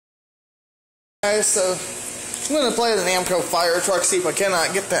Guys, so I'm going to play the Namco fire truck, see if I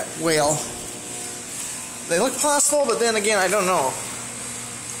cannot get that whale. They look possible, but then again, I don't know.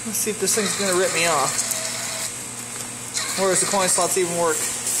 Let's see if this thing's going to rip me off. Or does the coin slots even work?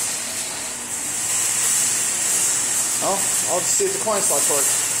 Oh, I'll just see if the coin slots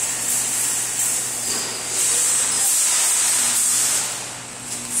work.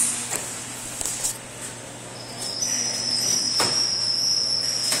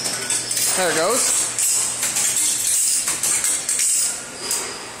 There it goes.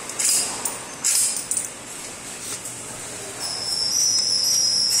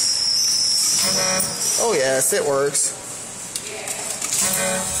 Oh yes, it works.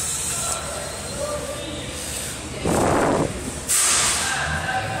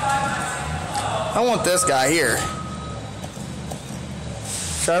 I want this guy here.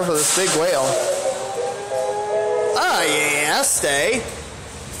 Try for this big whale. Ah, yeah, stay.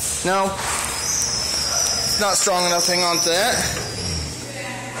 No, not strong enough to hang on to that.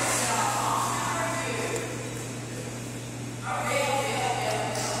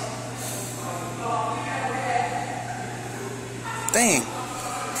 Dang.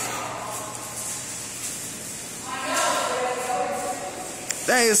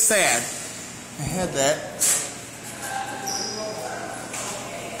 That is sad. I had that.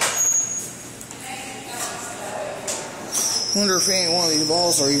 Wonder if any one of these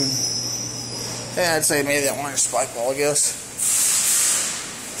balls are even. Yeah, I'd say maybe that one is spike ball, I guess.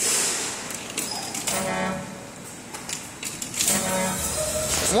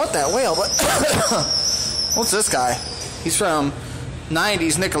 I want that whale, but what's this guy? He's from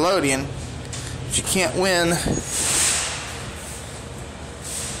 90s Nickelodeon. But you can't win.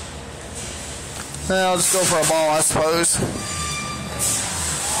 Well, I'll just go for a ball, I suppose.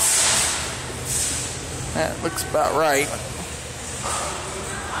 That looks about right.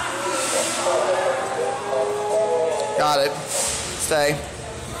 Got it. Stay.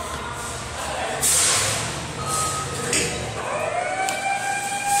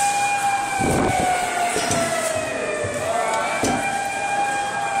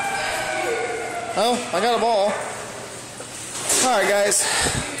 Oh, I got a ball. Alright guys.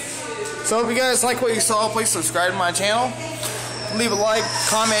 So if you guys like what you saw, please subscribe to my channel. Leave a like,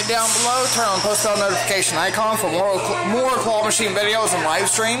 comment down below, turn on post bell notification icon for more claw machine videos and live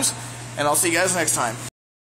streams. And I'll see you guys next time.